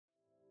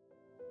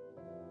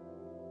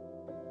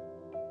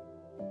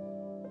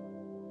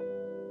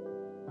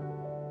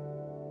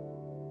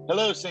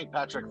Hello, St.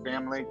 Patrick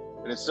family.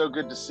 It is so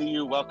good to see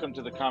you. Welcome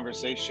to the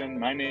conversation.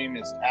 My name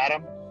is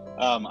Adam.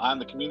 I'm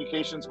the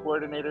communications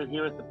coordinator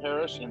here at the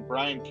parish, and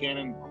Brian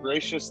Cannon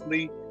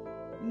graciously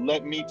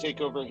let me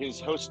take over his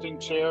hosting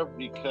chair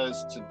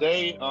because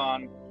today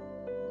on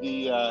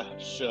the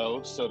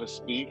show, so to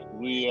speak,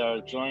 we are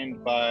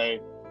joined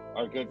by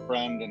our good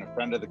friend and a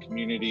friend of the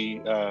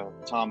community,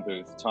 Tom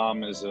Booth.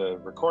 Tom is a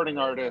recording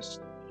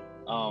artist.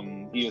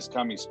 He has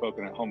come, he's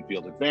spoken at Home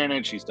Field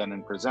Advantage. He's done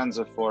in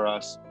Presenza for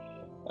us.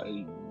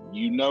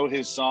 You know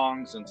his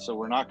songs, and so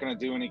we're not going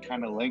to do any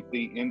kind of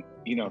lengthy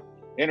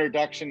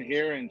introduction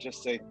here, and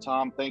just say,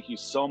 Tom, thank you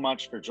so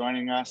much for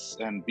joining us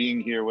and being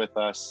here with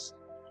us.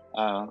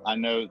 I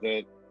know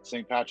that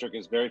St. Patrick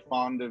is very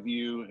fond of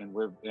you,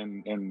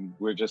 and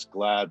we're just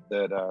glad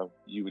that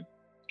you would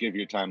give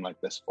your time like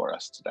this for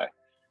us today.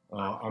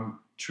 I'm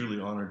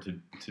truly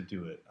honored to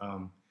do it.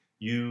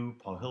 You,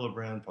 Paul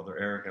Hillebrand, Father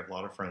Eric, I have a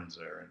lot of friends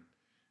there,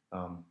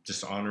 and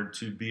just honored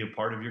to be a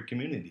part of your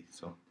community.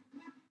 So.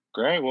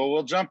 Great. Well,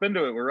 we'll jump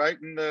into it. We're right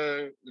in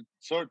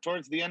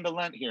towards the end of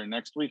Lent here.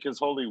 Next week is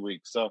Holy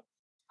Week. So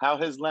how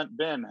has Lent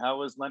been?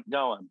 How is Lent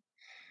going?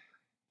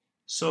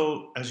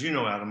 So, as you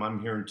know, Adam, I'm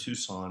here in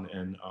Tucson,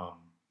 and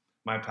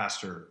my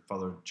pastor,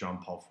 Father John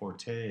Paul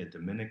Forte, a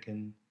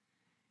Dominican,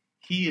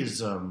 he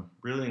is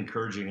really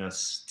encouraging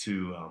us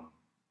to,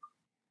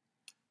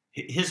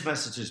 his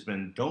message has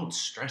been, don't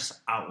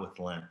stress out with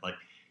Lent. Like,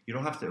 you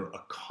don't have to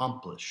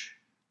accomplish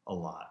a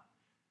lot.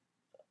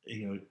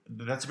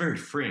 That's very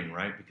freeing,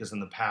 right? Because in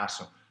the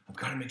past, I've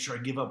got to make sure I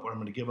give up what I'm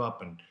going to give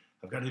up, and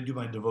I've got to do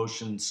my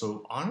devotion.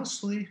 So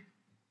honestly,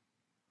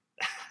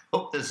 I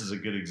hope this is a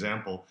good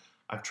example.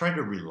 I've tried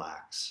to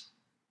relax.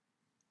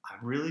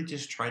 I've really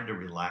just tried to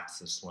relax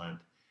this Lent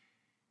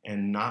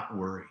and not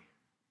worry.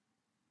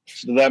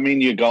 Does that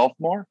mean you golf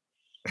more?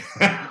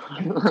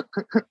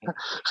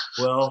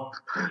 Well,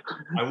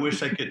 I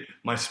wish I could.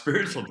 My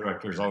spiritual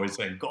director is always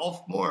saying,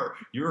 golf more,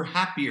 you're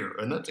happier,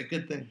 and that's a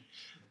good thing.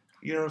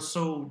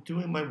 So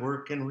doing my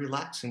work and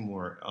relaxing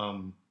more.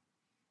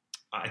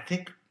 I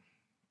think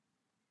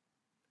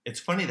it's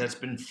funny that's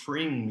been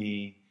freeing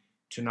me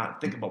to not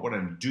think about what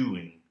I'm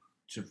doing,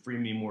 to free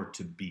me more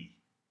to be.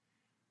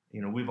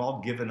 We've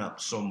all given up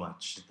so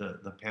much.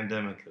 The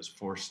pandemic has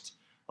forced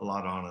a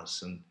lot on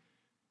us, and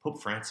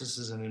Pope Francis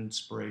is an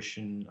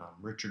inspiration.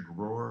 Richard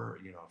Rohr,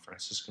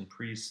 Franciscan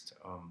priest.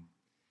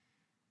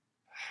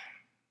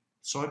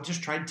 So I've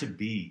just tried to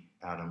be,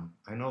 Adam.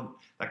 I know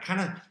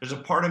that there's a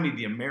part of me,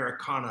 the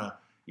Americana,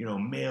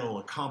 male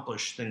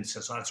accomplished thing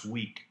says, oh, that's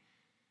weak.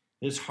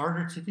 It's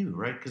harder to do,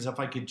 right? Because if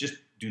I could just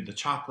do the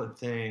chocolate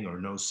thing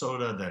or no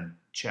soda, then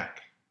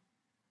check.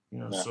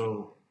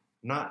 So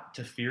not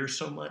to fear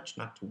so much,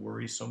 not to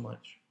worry so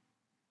much.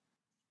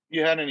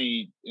 You had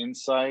any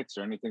insights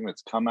or anything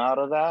that's come out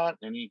of that?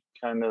 Any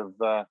kind of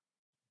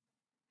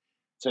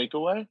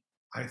takeaway?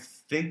 I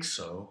think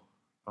so.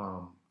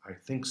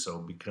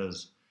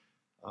 Because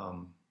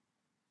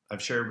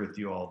I've shared with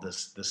you all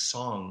this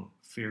song,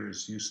 Fear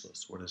is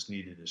Useless. What is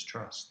needed is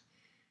trust.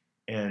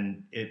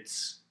 And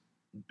it's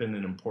been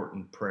an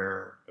important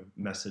prayer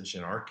message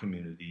in our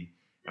community.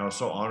 I was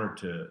so honored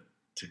to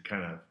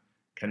kind of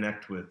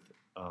connect with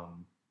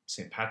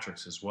St.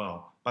 Patrick's as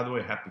well. By the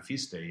way, happy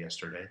feast day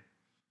yesterday.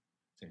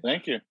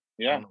 Thank you.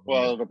 Yeah.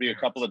 Well, it'll be a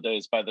couple of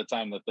days by the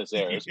time that this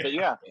airs. But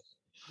yeah,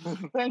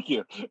 thank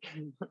you.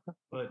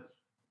 But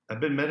I've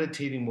been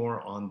meditating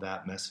more on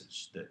that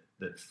message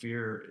that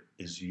fear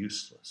is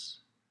useless.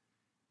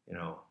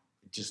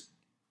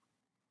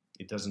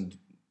 It doesn't.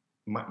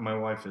 My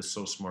wife is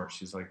so smart.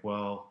 She's like,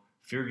 well,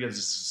 fear gives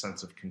us a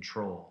sense of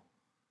control.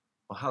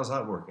 Well, how's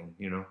that working?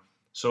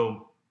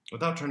 So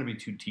without trying to be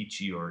too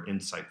teachy or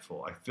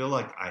insightful, I feel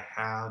like I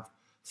have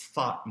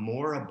thought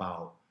more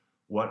about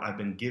what I've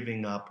been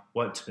giving up,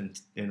 what's been,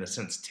 in a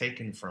sense,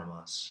 taken from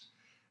us.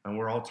 And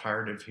we're all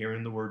tired of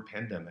hearing the word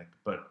pandemic,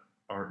 but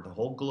the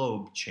whole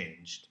globe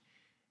changed.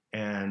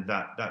 And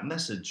that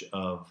message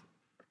of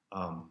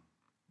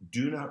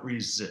do not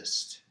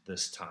resist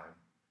this time,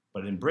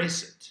 but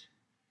embrace it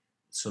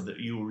so that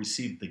you will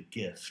receive the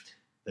gift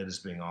that is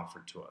being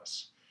offered to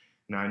us.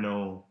 Now, I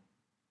know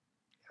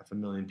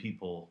 500,000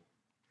 people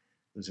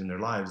losing their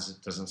lives,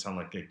 it doesn't sound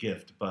like a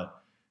gift,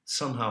 but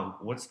somehow,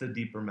 what's the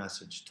deeper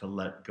message? To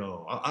let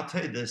go. I'll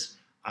tell you this,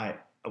 I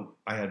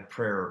had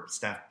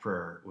staff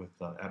prayer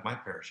at my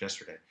parish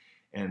yesterday,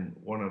 and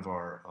one of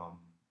our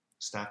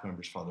staff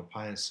members, Father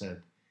Pius,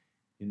 said,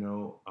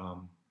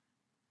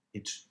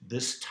 it's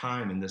this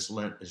time in this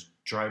Lent is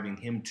driving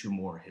him to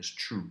more his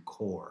true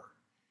core,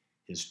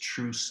 his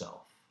true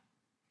self.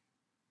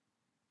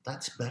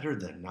 That's better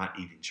than not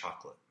eating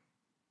chocolate.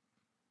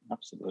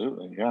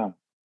 Absolutely, yeah.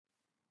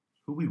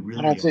 Who we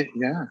really are.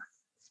 Yeah.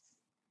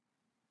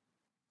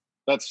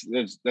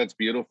 That's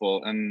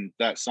beautiful. And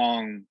that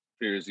song,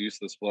 Fear is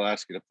Useless, we'll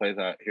ask you to play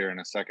that here in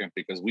a second,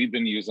 because we've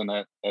been using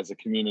it as a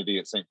community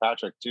at St.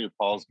 Patrick too.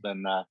 Paul's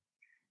been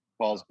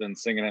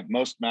singing it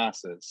most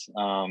masses.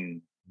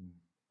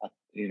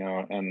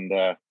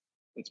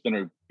 it's been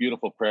a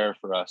beautiful prayer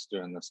for us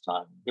during this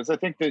time, because I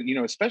think that,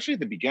 especially at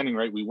the beginning,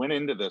 right? We went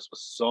into this with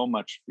so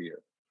much fear.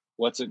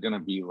 What's it going to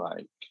be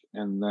like?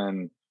 And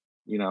then,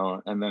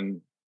 and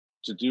then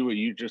to do what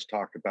you just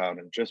talked about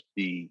and just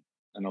be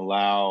and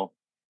allow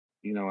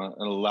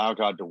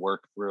God to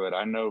work through it.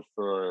 I know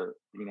for,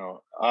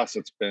 us,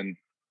 it's been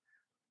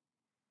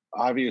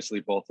obviously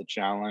both a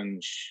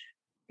challenge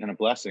and a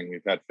blessing.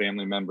 We've had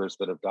family members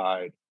that have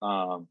died.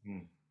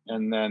 Mm.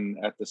 And then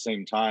at the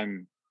same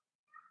time,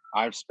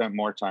 I've spent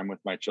more time with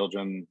my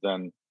children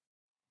than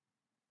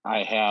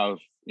I have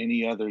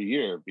any other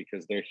year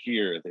because they're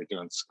here, they're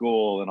doing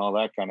school and all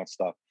that kind of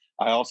stuff.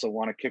 I also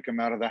want to kick them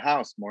out of the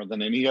house more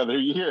than any other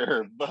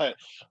year, but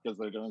because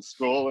they're doing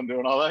school and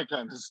doing all that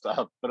kind of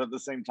stuff. But at the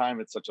same time,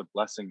 it's such a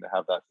blessing to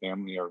have that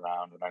family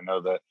around. And I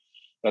know that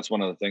that's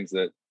one of the things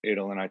that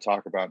Adel and I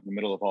talk about in the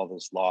middle of all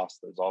this loss.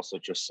 There's also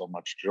just so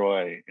much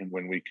joy. And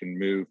when we can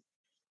move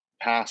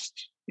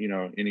past,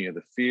 any of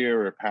the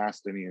fear or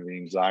past any of the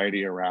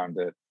anxiety around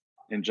it,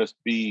 and just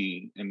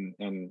be and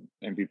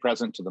be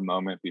present to the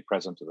moment, be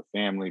present to the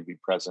family, be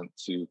present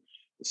to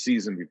the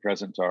season, be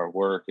present to our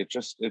work. It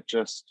just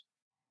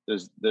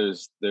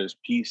there's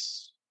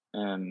peace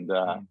and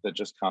that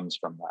just comes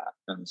from that.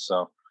 And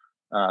so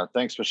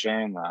thanks for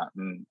sharing that.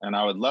 And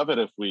I would love it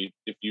if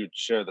you'd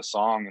share the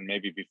song, and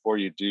maybe before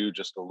you do,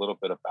 just a little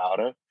bit about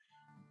it.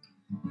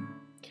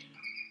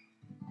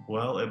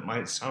 Well, it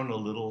might sound a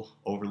little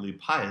overly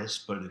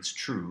pious, but it's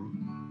true.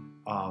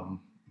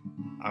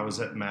 I was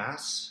at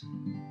Mass,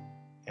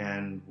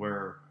 and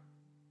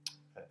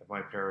at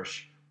my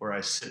parish, where I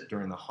sit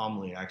during the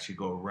homily, I actually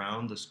go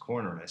around this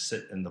corner and I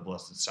sit in the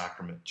Blessed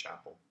Sacrament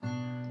Chapel.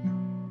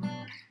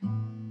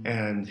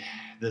 And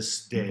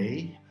this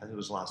day, I think it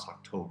was last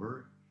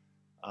October,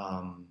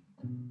 I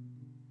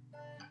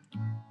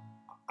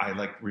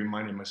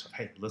reminded myself,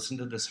 hey, listen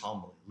to this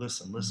homily,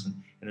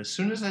 listen. And as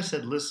soon as I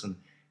said listen,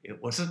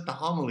 it wasn't the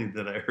homily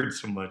that I heard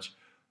so much,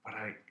 but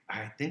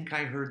I think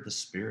I heard the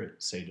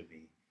Spirit say to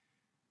me,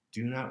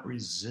 do not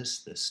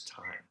resist this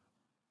time.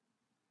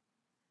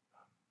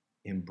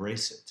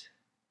 Embrace it.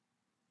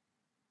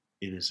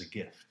 It is a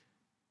gift.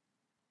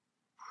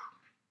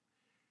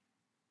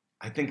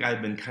 I think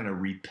I've been kind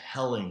of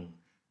repelling.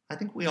 I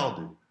think we all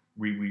do.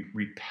 We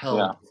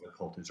repel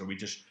difficulties, or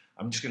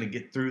I'm just going to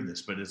get through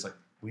this. But it's like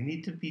we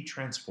need to be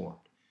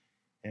transformed.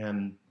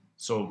 And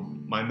so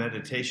my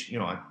meditation,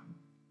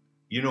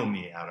 you know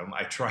me, Adam.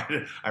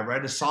 I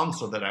write a psalm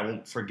so that I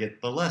won't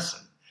forget the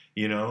lesson.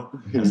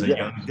 As a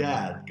young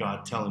dad,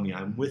 God telling me,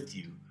 I'm with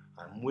you.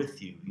 I'm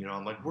with you.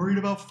 I'm like worried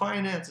about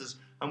finances.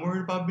 I'm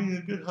worried about being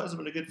a good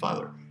husband, a good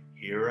father.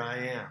 Here I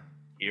am.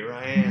 Here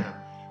I am.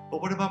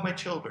 But what about my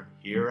children?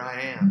 Here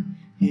I am.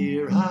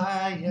 Here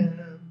I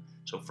am.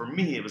 So for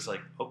me, it was like,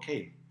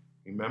 okay,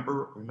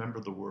 remember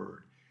the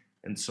word.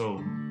 And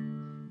so,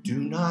 do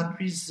not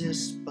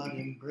resist, but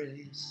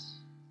embrace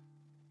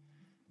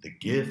the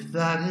gift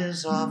that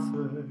is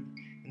offered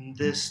in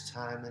this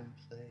time and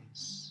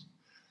place.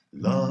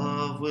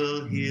 Love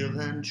will heal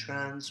and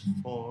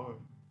transform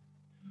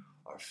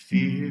our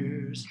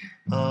fears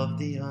of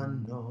the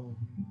unknown.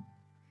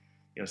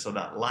 So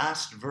that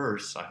last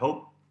verse, I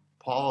hope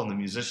Paul and the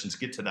musicians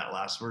get to that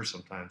last verse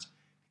sometimes,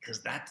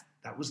 because that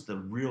was the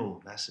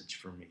real message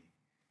for me.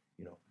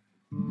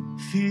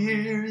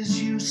 Fear is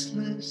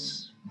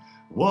useless.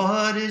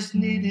 What is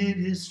needed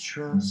is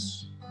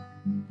trust.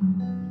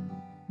 And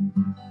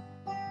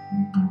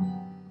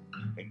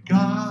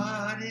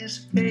God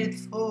is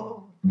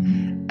faithful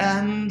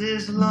and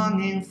is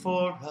longing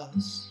for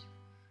us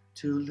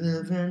to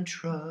live in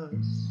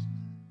trust.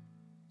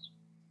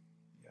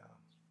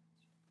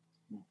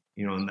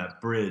 In that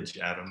bridge,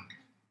 Adam,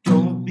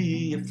 don't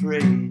be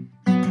afraid,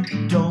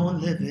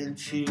 don't live in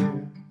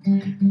fear.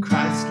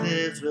 Christ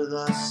lives with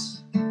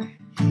us,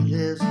 He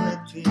lives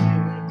with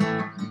fear.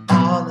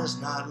 All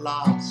is not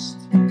lost,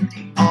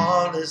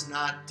 all is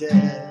not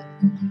dead.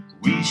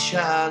 We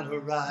shall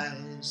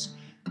arise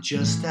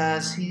just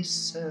as He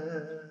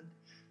said.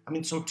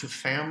 So to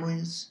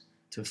families,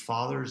 to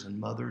fathers and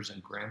mothers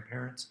and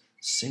grandparents,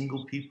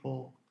 single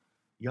people,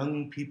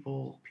 young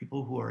people,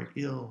 people who are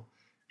ill,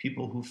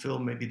 people who feel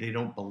maybe they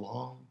don't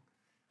belong,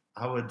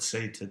 I would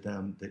say to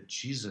them that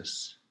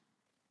Jesus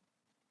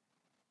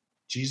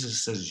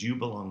says, you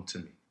belong to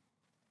me.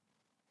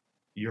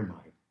 You're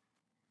mine.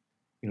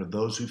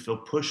 Those who feel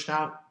pushed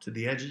out to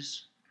the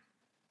edges,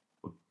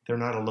 they're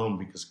not alone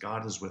because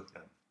God is with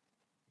them.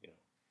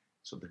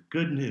 So the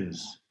good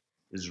news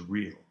is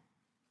real.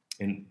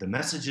 And the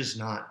message is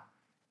not,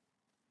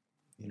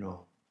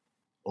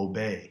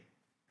 obey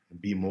and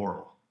be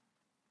moral.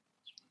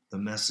 The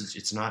message,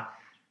 it's not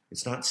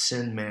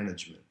sin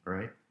management,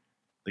 right?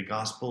 The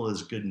gospel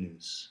is good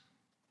news.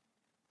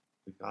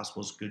 The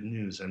gospel is good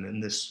news. And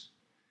in this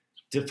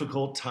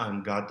difficult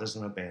time, God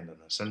doesn't abandon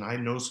us. And I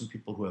know some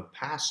people who have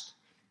passed,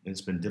 and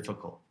it's been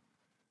difficult.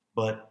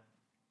 But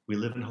we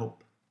live in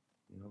hope.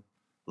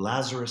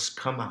 Lazarus,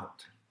 come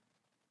out.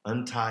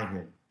 Untie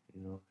him.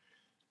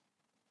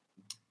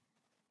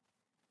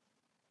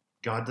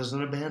 God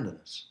doesn't abandon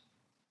us.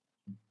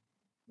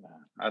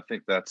 I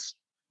think that's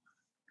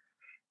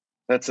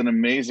That's an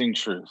amazing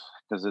truth,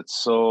 because it's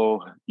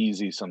so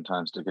easy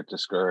sometimes to get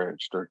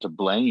discouraged or to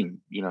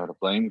blame, to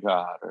blame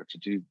God, or to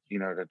do,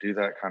 to do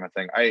that kind of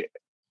thing.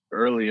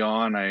 Early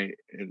on,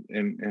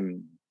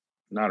 in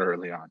not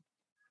early on,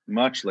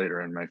 much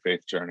later in my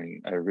faith journey,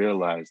 I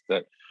realized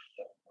that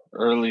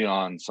early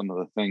on, some of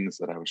the things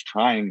that I was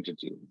trying to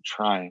do,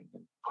 trying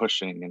and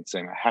pushing and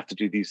saying, I have to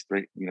do these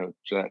three,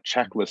 that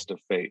checklist of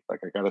faith. Like,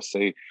 I got to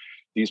say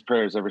these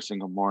prayers every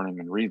single morning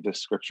and read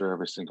this scripture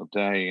every single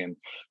day and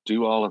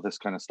do all of this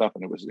kind of stuff.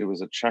 And it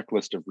was a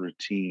checklist of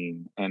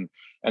routine, and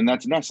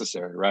that's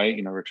necessary, right?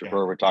 Richard Yeah.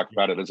 Rohr talked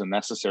about it as a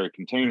necessary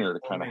container to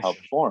kind of help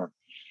form,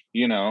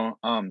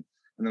 and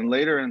then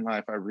later in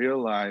life, I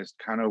realized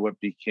kind of what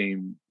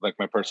became like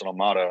my personal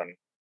motto. And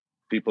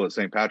people at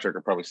St. Patrick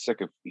are probably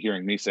sick of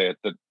hearing me say it,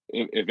 that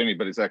if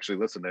anybody's actually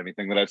listened to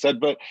anything that I've said,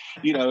 but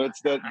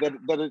it's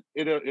that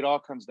it all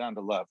comes down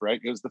to love, right?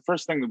 It was the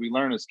first thing that we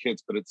learn as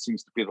kids, but it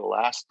seems to be the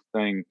last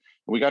thing.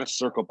 We got to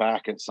circle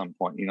back at some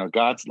point,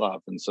 God's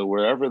love. And so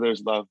wherever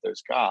there's love,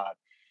 there's God.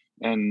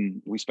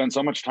 And we spend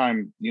so much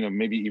time,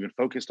 maybe even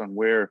focused on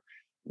where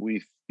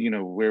we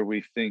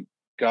think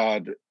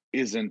God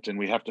isn't, and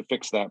we have to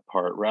fix that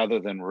part rather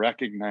than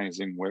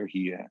recognizing where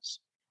he is.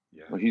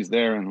 Yeah. Well, he's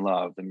there in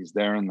love, and he's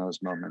there in those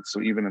moments.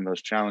 So even in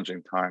those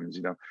challenging times,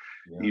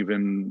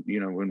 even,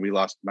 when we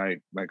lost my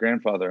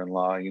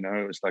grandfather-in-law,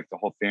 it was like the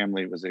whole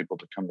family was able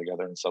to come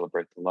together and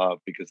celebrate the love,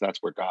 because that's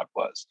where God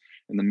was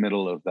in the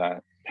middle of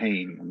that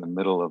pain, in the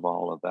middle of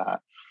all of that.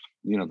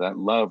 That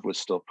love was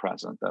still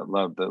present, that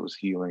love that was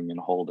healing and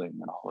holding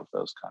and all of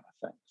those kind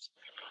of things.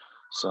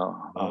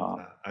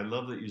 So I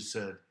love that you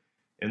said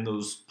in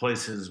those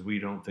places we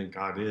don't think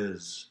God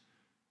is,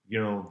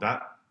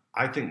 that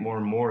I think more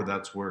and more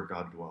that's where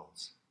God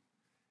dwells,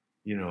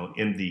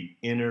 in the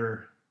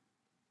inner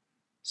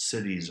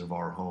cities of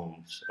our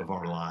homes, of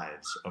our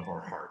lives, of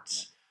our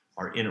hearts,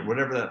 our inner,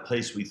 whatever that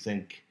place we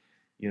think,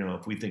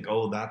 if we think,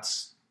 oh,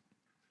 that's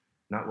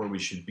not where we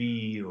should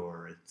be,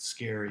 or it's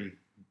scary.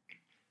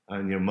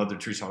 And, Mother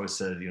Teresa always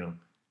said,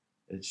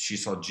 she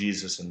saw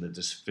Jesus in the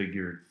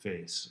disfigured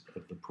face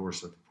of the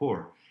poorest of the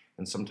poor.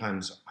 And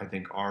sometimes I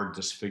think our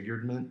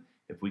disfigurement,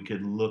 if we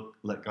could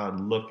let God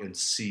look and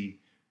see,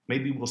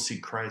 maybe we'll see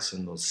Christ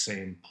in those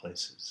same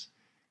places,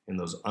 in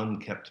those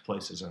unkept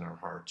places in our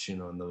hearts, in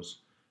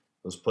those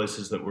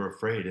places that we're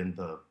afraid, in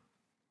the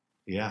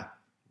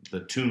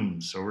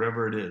tombs or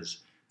wherever it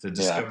is, the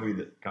discovery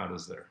that God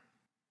is there.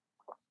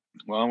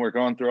 Well, we're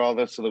going through all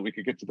this so that we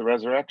could get to the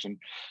resurrection.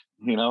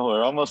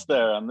 We're almost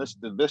there on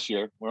this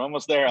year. We're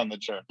almost there on the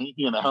journey,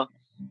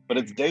 but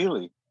it's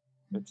daily.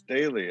 It's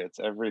daily. It's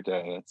every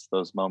day. It's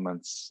those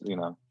moments,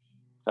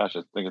 gosh,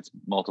 I think it's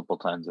multiple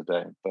times a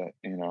day, but,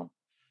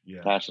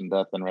 passion,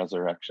 death, and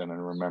resurrection,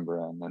 and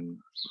remembering and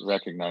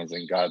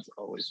recognizing God's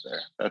always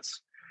there.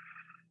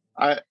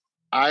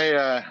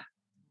 I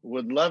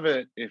would love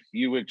it if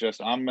you would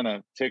I'm going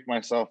to take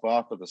myself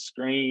off of the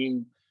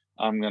screen.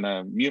 I'm going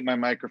to mute my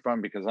microphone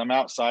because I'm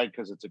outside,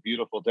 because it's a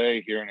beautiful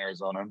day here in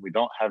Arizona. We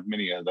don't have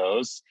many of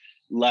those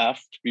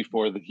left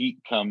before the heat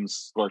comes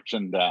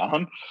scorching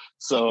down.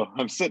 So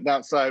I'm sitting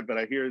outside, but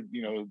I hear,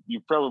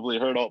 you've probably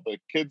heard all the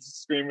kids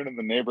screaming in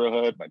the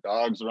neighborhood, my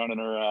dog's running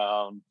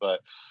around, but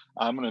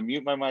I'm going to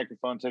mute my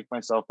microphone, take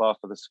myself off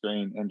of the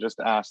screen, and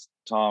just ask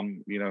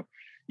Tom,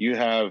 you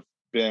have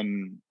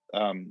been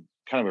kind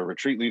of a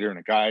retreat leader and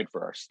a guide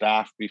for our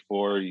staff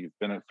before. You've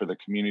been it for the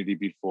community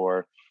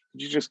before.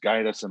 Could you just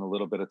guide us in a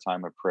little bit of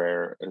time of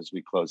prayer as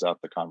we close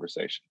out the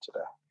conversation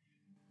today?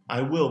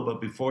 I will,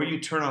 but before you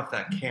turn off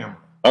that camera,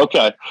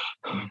 okay,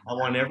 I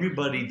want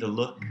everybody to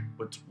look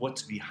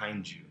what's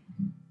behind you.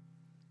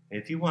 And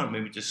if you want,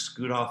 maybe just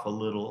scoot off a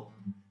little.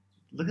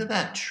 Look at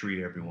that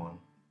tree, everyone.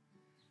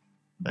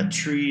 That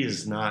tree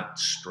is not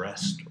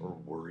stressed or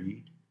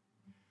worried.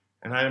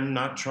 And I'm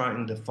not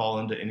trying to fall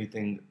into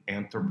anything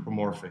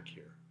anthropomorphic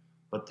here,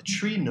 but the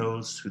tree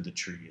knows who the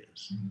tree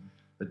is.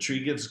 The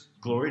tree gives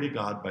glory to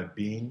God by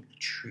being a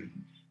tree.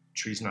 The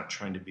tree's not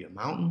trying to be a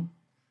mountain.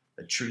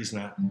 The tree's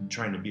not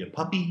trying to be a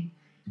puppy.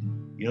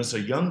 So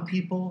young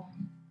people,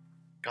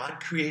 God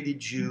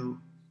created you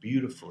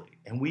beautifully.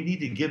 And we need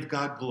to give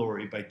God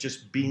glory by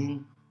just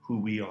being who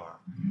we are.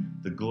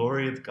 The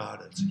glory of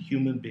God as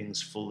human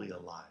beings fully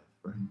alive,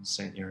 right?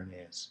 St.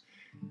 Irenaeus.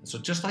 And so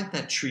just like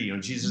that tree,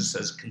 Jesus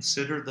says,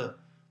 consider the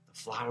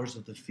flowers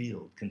of the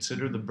field.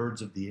 Consider the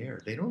birds of the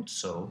air. They don't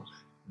sow.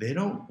 They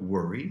don't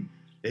worry.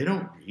 They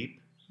don't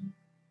reap.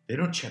 They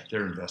don't check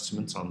their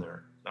investments on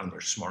their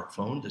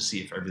smartphone to see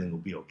if everything will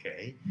be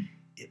okay.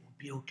 It will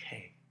be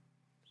okay.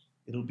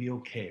 It'll be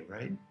okay,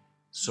 right?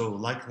 So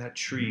like that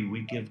tree,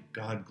 we give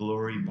God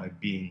glory by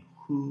being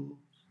who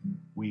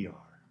we are.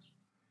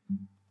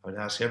 I would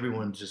ask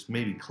everyone to just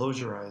maybe close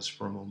your eyes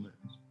for a moment.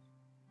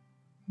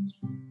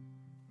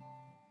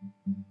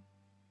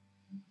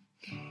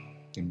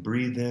 And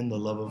breathe in the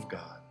love of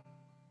God.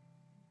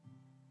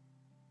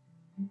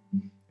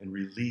 And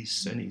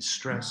release any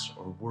stress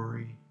or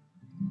worry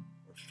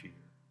or fear.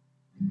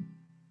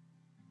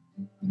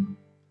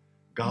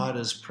 God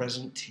is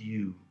present to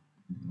you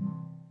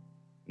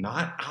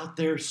not out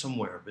there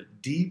somewhere,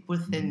 but deep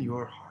within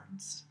your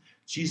hearts.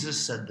 Jesus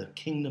said the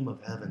kingdom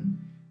of heaven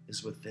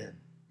is within,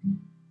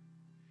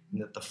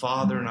 and that the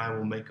Father and I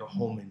will make a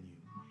home in you,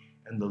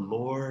 and the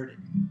Lord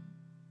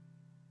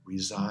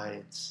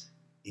resides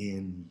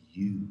in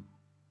you.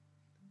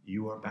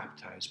 You are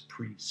baptized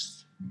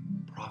priest,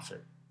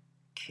 prophet,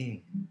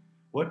 king.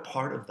 What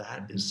part of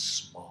that is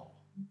small?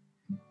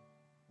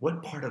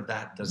 What part of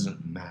that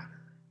doesn't matter?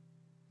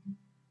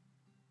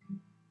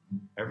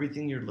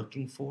 Everything you're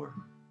looking for,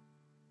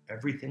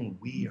 everything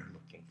we are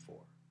looking for,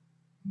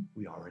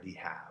 we already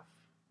have.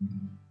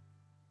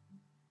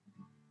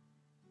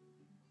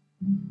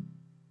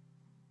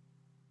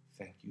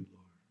 Thank you,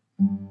 Lord.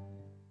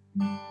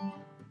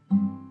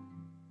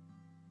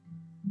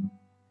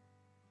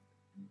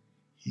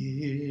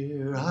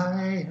 Here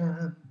I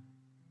am,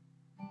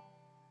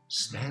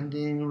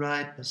 standing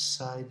right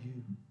beside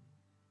you.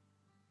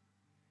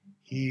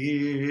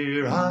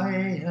 Here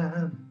I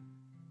am,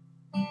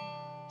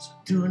 so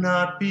do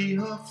not be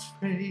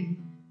afraid.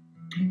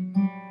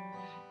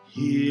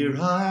 Here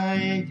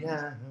I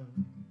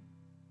am,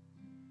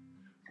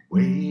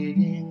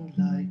 waiting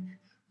like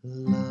a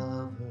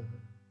lover.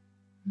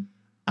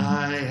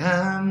 I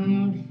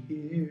am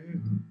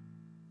here.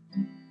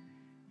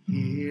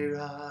 Here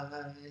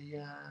I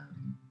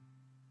am.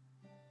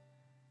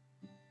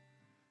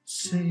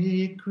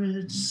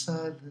 Sacred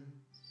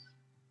silence,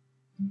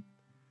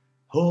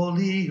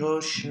 holy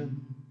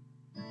ocean,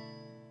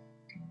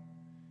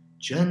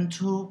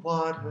 gentle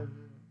water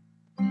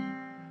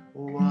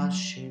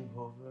washing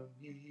over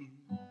me.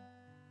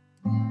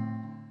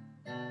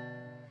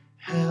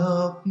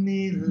 Help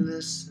me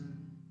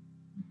listen,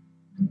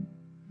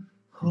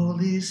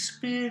 Holy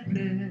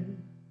Spirit.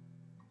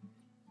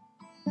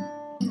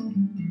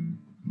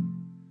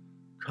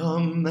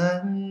 Come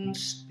and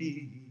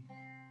speak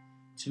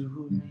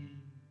to me.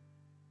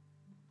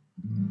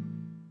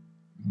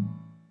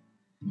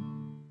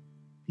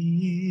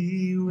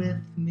 Be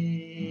with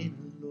me,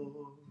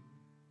 Lord.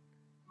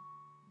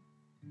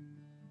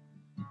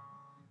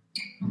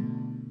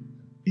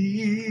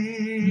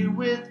 Be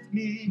with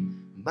me,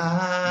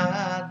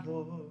 my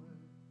Lord.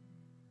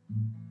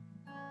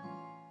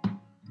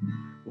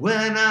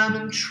 When I'm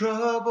in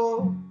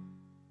trouble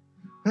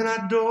and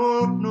I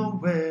don't know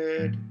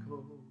where to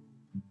go,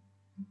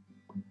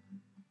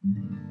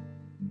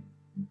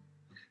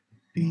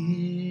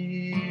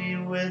 be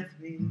with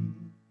me,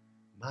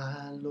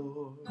 my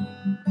Lord.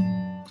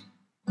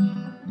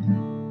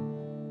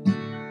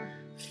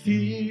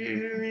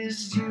 Fear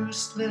is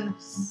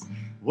useless.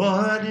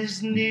 What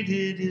is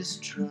needed is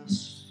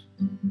trust.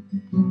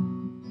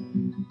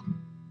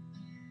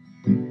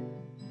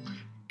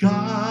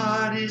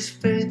 God is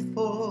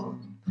faithful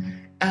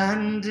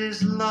and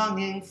is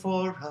longing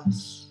for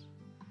us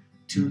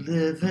to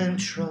live in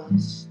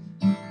trust.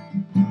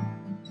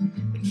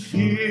 And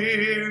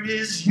fear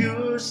is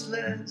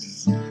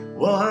useless.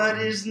 What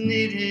is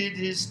needed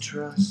is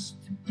trust.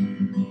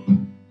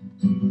 And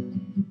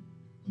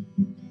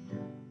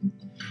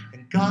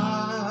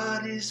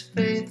God is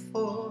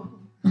faithful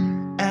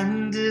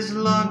and is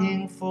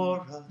longing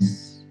for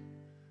us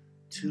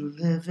to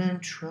live in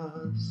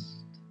trust.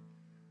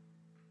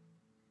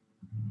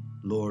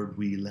 Lord,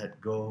 we let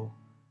go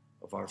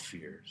of our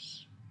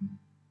fears.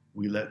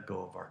 We let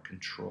go of our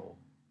control.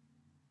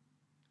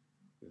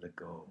 We let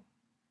go.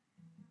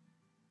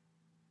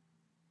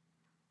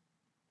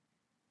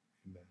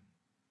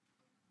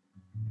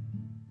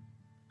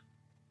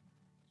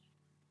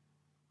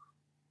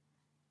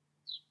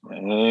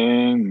 Amen.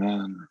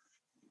 Amen.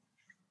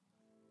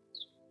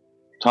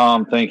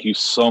 Tom, thank you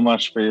so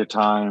much for your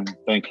time.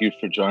 Thank you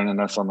for joining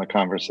us on the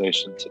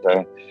conversation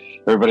today.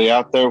 Everybody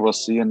out there, we'll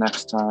see you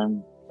next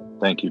time.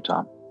 Thank you,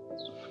 Tom.